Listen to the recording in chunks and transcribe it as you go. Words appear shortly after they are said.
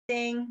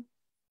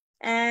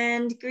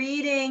And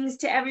greetings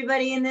to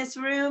everybody in this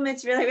room.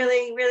 It's really,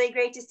 really, really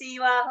great to see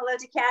you all. Hello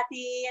to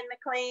Kathy and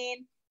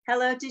McLean.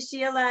 Hello to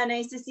Sheila.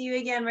 Nice to see you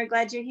again. We're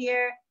glad you're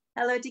here.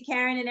 Hello to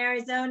Karen in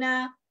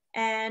Arizona.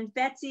 And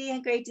Betsy,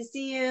 great to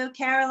see you.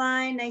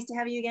 Caroline, nice to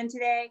have you again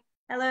today.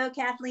 Hello,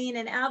 Kathleen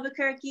in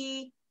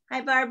Albuquerque.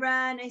 Hi,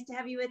 Barbara. Nice to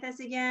have you with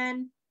us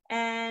again.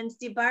 And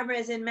Steve, Barbara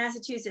is in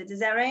Massachusetts. Is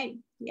that right?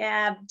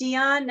 Yeah.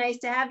 Dion, nice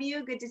to have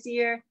you. Good to see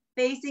your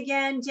face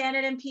again.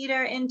 Janet and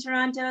Peter in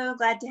Toronto.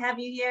 Glad to have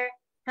you here.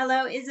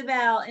 Hello,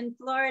 Isabel in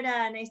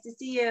Florida. Nice to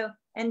see you.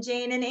 And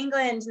Jane in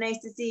England. Nice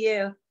to see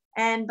you.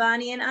 And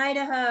Bonnie in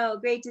Idaho.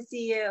 Great to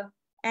see you.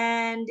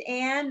 And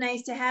Anne,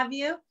 nice to have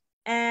you.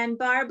 And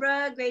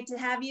Barbara, great to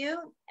have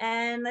you.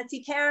 And let's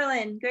see,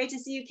 Carolyn. Great to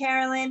see you,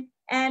 Carolyn.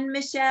 And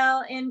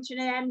Michelle in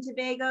Trinidad and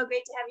Tobago.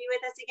 Great to have you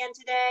with us again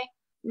today.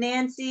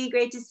 Nancy,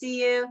 great to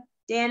see you.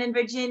 Dan in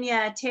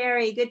Virginia.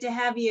 Terry, good to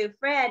have you.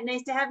 Fred,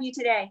 nice to have you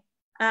today.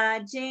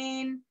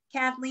 Jane,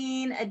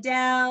 Kathleen,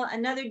 Adele,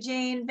 another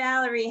Jane,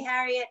 Valerie,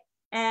 Harriet,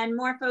 and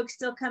more folks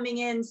still coming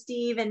in.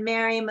 Steve and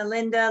Mary,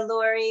 Melinda,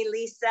 Lori,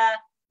 Lisa.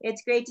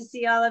 It's great to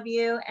see all of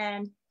you.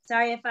 And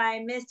sorry if I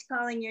missed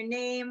calling your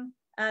name.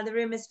 The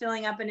room is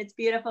filling up and it's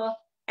beautiful.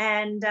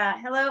 And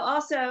hello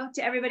also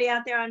to everybody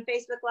out there on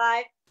Facebook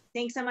Live.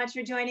 Thanks so much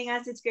for joining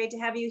us. It's great to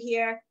have you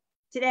here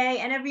today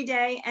and every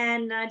day.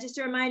 And just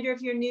a reminder,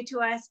 if you're new to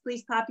us,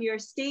 please pop your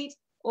state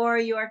or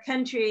your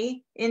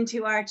country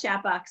into our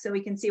chat box so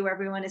we can see where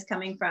everyone is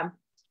coming from.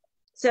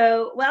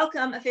 So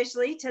welcome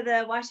officially to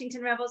the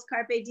Washington Rebels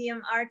Carpe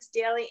Diem Arts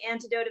Daily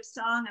Antidote of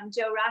Song. I'm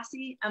Jo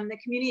Rossi. I'm the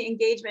Community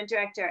Engagement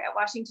Director at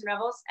Washington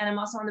Rebels, and I'm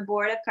also on the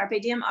board of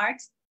Carpe Diem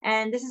Arts.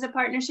 And this is a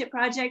partnership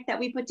project that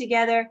we put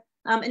together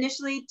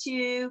initially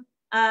to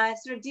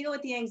sort of deal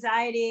with the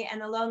anxiety and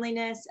the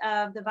loneliness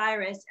of the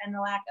virus and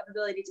the lack of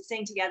ability to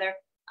sing together.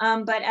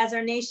 But as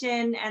our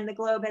nation and the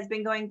globe has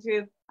been going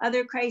through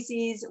other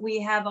crises, we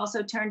have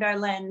also turned our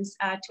lens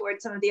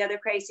towards some of the other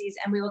crises,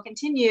 and we will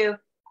continue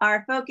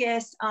our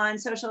focus on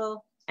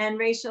social and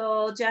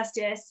racial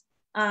justice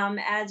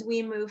as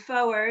we move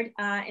forward.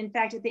 In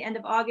fact, at the end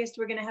of August,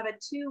 we're going to have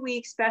a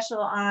 2-week special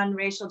on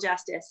racial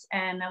justice,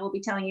 and I will be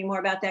telling you more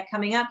about that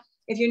coming up.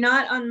 If you're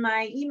not on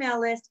my email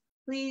list,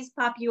 please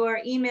pop your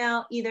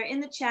email either in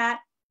the chat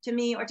to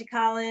me or to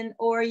Colin,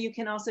 or you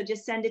can also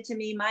just send it to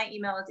me. My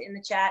email is in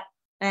the chat,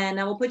 and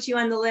I will put you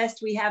on the list.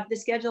 We have the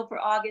schedule for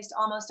August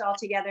almost all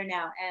together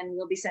now, and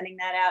we'll be sending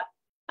that out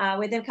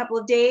within a couple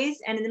of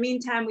days. And in the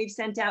meantime, we've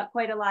sent out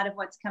quite a lot of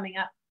what's coming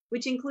up,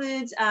 which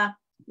includes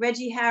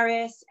Reggie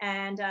Harris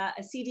and a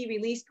CD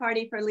release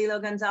party for Lilo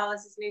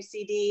Gonzalez's new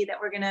CD that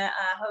we're gonna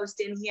host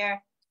in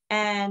here.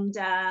 And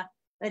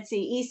let's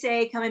see,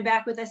 Ysaye coming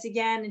back with us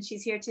again, and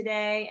she's here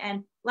today,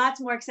 and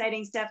lots more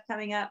exciting stuff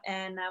coming up.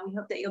 And we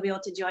hope that you'll be able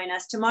to join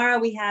us. Tomorrow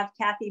we have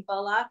Kathy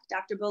Bullock,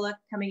 Dr. Bullock,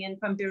 coming in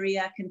from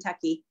Berea,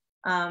 Kentucky.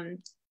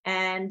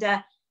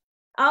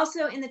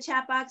 Also in the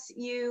chat box,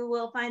 you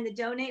will find the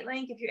donate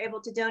link. If you're able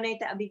to donate,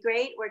 that would be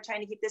great. We're trying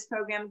to keep this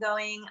program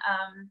going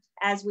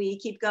as we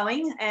keep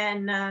going.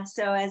 And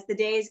so as the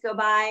days go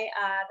by,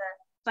 the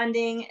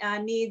funding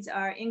needs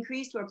are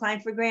increased. We're applying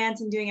for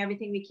grants and doing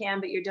everything we can,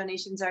 but your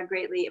donations are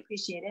greatly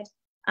appreciated.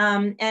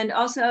 And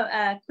also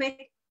a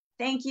quick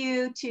thank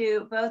you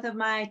to both of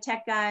my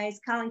tech guys,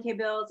 Colin K.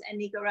 Bills and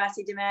Nico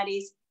Rossi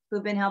DeMattis,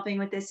 who've been helping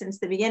with this since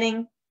the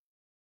beginning.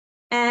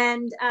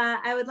 And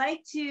I would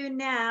like to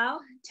now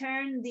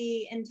turn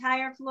the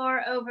entire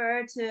floor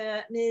over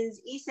to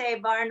Ms.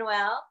 Ysaye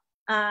Barnwell.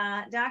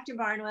 Dr.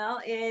 Barnwell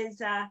is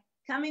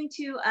coming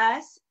to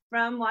us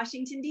from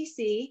Washington,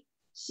 D.C.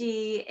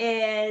 She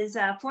is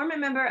a former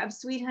member of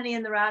Sweet Honey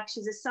in the Rock.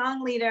 She's a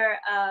song leader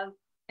of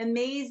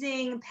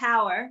amazing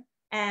power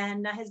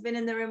and has been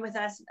in the room with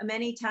us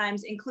many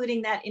times,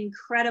 including that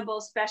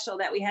incredible special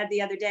that we had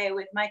the other day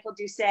with Michael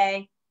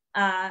Doucet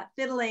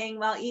fiddling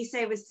while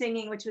Ysaye was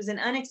singing, which was an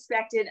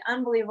unexpected,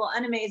 unbelievable,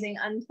 unamazing,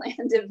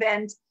 unplanned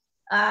event,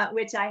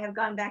 which I have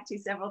gone back to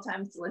several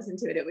times to listen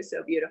to it. It was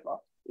so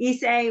beautiful.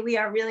 Ysaye, we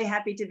are really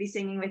happy to be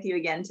singing with you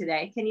again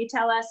today. Can you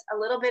tell us a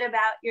little bit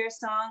about your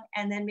song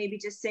and then maybe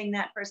just sing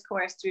that first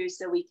chorus through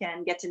so we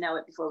can get to know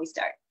it before we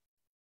start?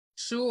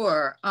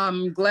 Sure.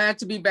 I'm glad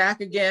to be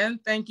back again.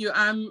 Thank you.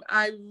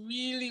 I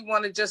really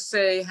want to just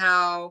say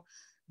how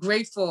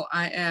grateful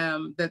I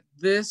am that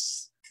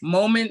this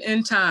moment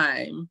in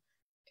time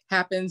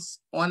happens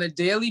on a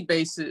daily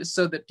basis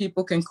so that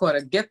people can kind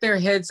of get their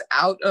heads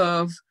out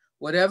of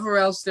whatever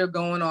else they're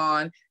going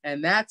on.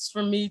 And that's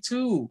for me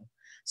too.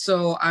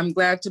 So I'm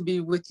glad to be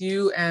with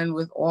you and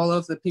with all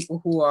of the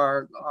people who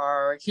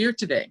are here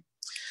today.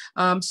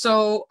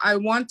 So I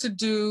want to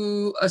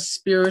do a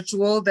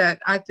spiritual that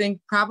I think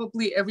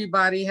probably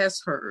everybody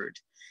has heard.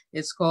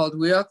 It's called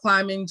We Are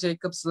Climbing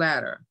Jacob's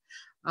Ladder.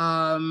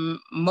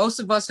 Most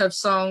of us have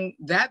sung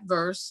that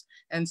verse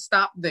and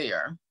stopped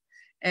there.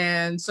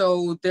 And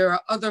so there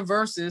are other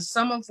verses,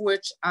 some of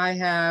which I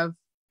have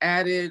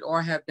added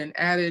or have been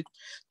added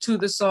to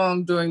the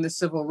song during the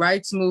civil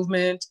rights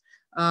movement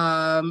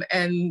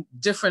and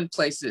different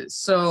places.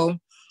 So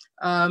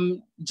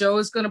Joe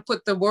is going to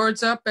put the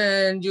words up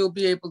and you'll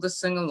be able to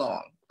sing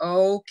along.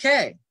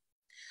 Okay.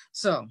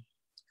 So,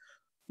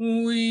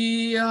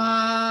 we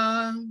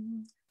are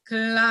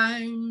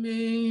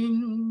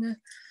climbing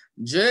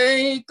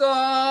Jacob's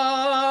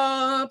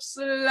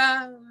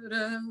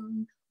ladder.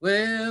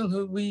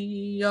 Well,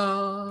 we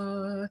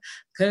are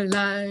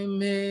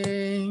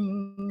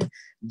climbing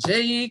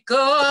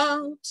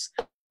Jacob's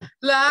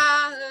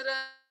ladder.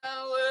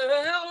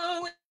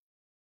 Well,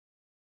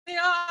 we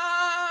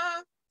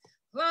are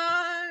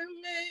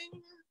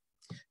climbing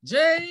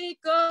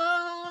Jacob's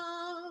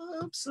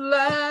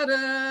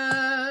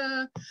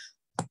ladder.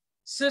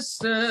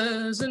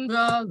 Sisters and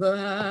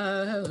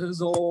brothers,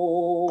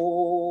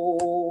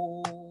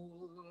 oh,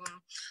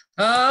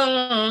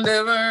 and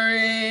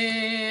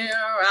every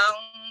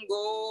round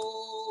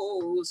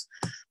goes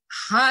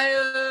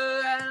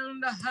higher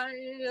and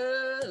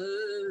higher.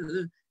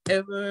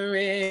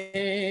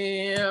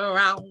 Every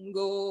round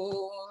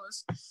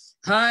goes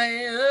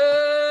higher,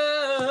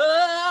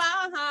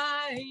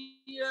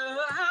 higher.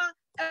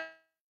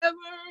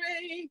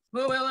 Every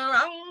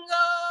round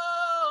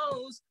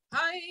goes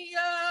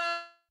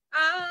higher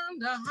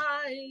and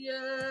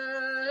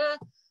higher.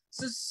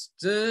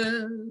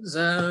 Sisters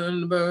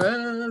and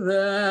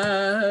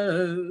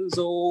brothers,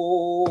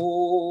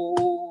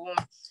 oh,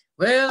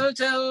 well,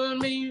 tell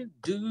me,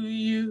 do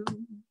you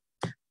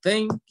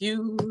think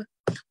you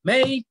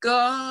make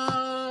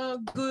a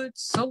good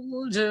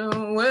soldier?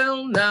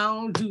 Well,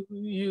 now, do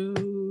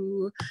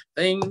you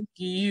think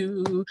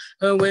you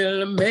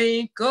will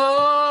make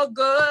a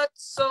good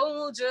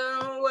soldier?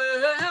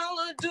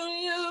 Well, do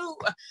you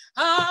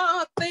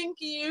think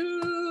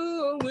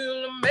you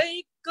will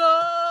make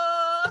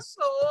a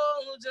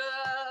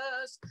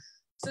soldiers?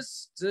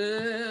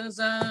 Sisters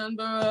and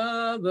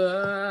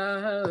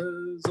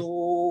brothers,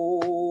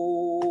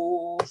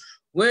 oh,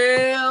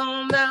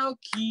 well, now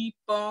keep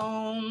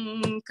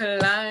on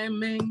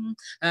climbing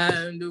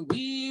and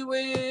we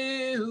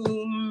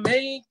will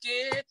make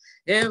it.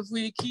 If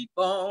we keep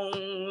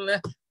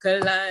on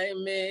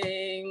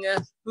climbing,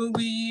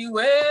 we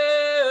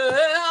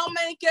will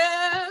make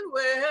it.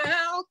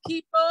 Well,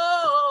 keep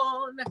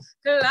on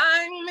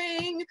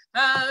climbing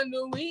and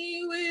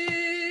we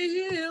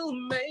will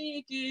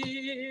make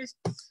it.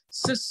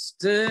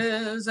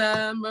 Sisters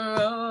and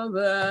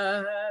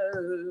brothers,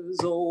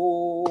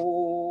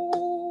 oh,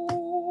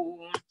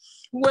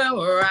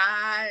 well,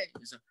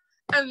 rise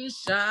and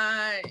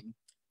shine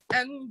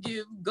and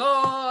give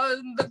God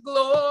the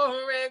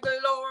glory,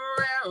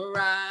 glory,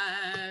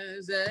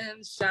 rise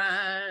and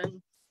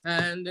shine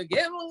and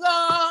give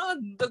God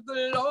the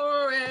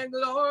glory,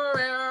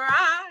 glory,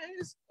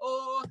 rise,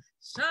 oh,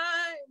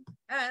 shine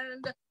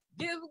and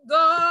give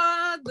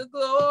God the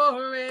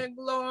glory,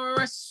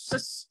 glory,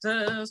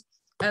 sisters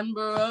and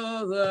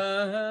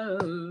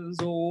brothers,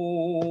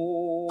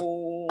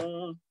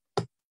 oh.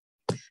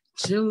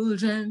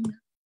 Children,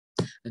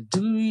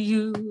 do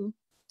you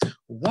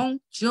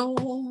want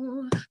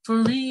your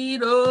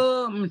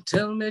freedom?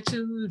 Tell me,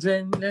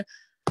 children,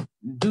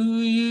 do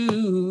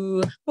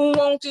you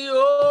want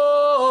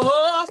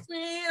your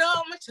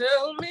freedom?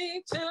 Tell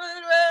me,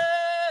 children,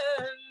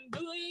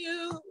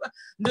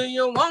 do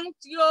you want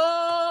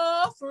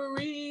your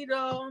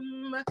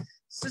freedom?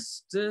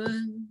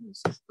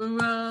 Sisters,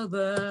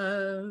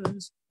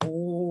 brothers,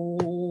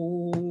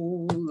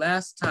 oh,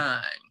 last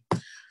time.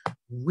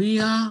 We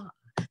are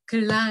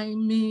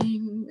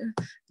climbing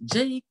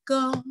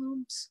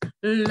Jacob's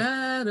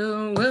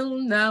ladder. Well,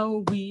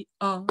 now we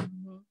are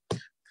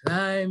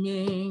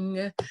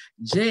climbing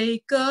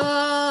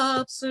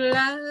Jacob's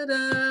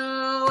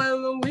ladder.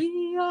 Well,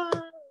 we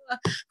are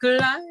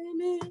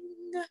climbing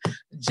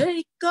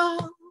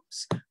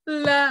Jacob's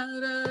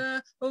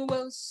ladder.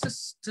 Well,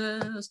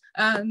 sisters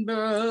and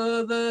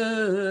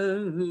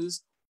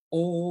brothers,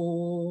 oh.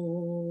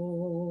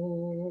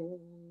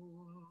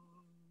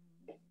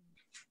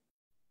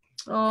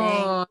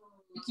 Oh,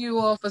 thank you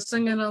all for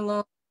singing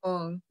along.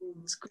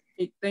 It's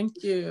great.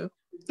 Thank you.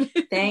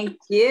 Thank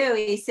you,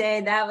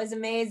 Ysaye. That was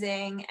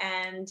amazing.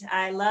 And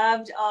I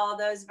loved all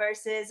those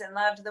verses and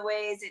loved the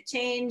ways it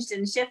changed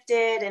and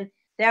shifted. And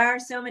there are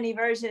so many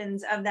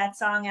versions of that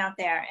song out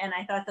there. And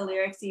I thought the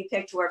lyrics you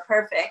picked were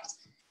perfect.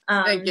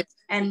 Thank you.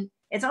 And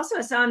it's also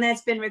a song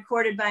that's been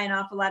recorded by an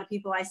awful lot of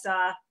people. I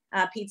saw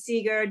Pete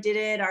Seeger did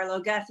it, Arlo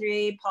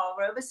Guthrie, Paul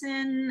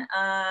Robeson,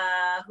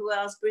 who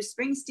else? Bruce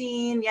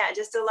Springsteen. Yeah,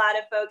 just a lot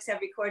of folks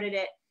have recorded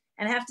it.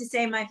 And I have to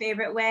say my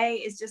favorite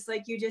way is just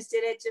like you just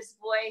did it, just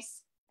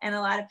voice and a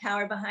lot of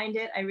power behind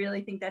it. I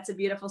really think that's a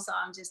beautiful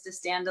song just to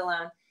stand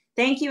alone.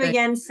 Thank you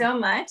again so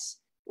much.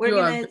 We're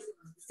going to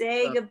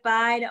say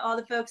goodbye to all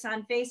the folks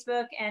on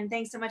Facebook, and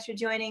thanks so much for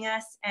joining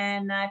us.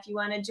 And if you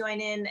want to join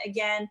in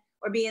again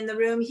or be in the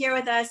room here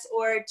with us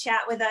or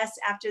chat with us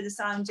after the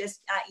song,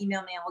 just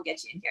email me and we'll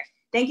get you in here.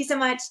 Thank you so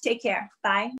much. Take care. Bye.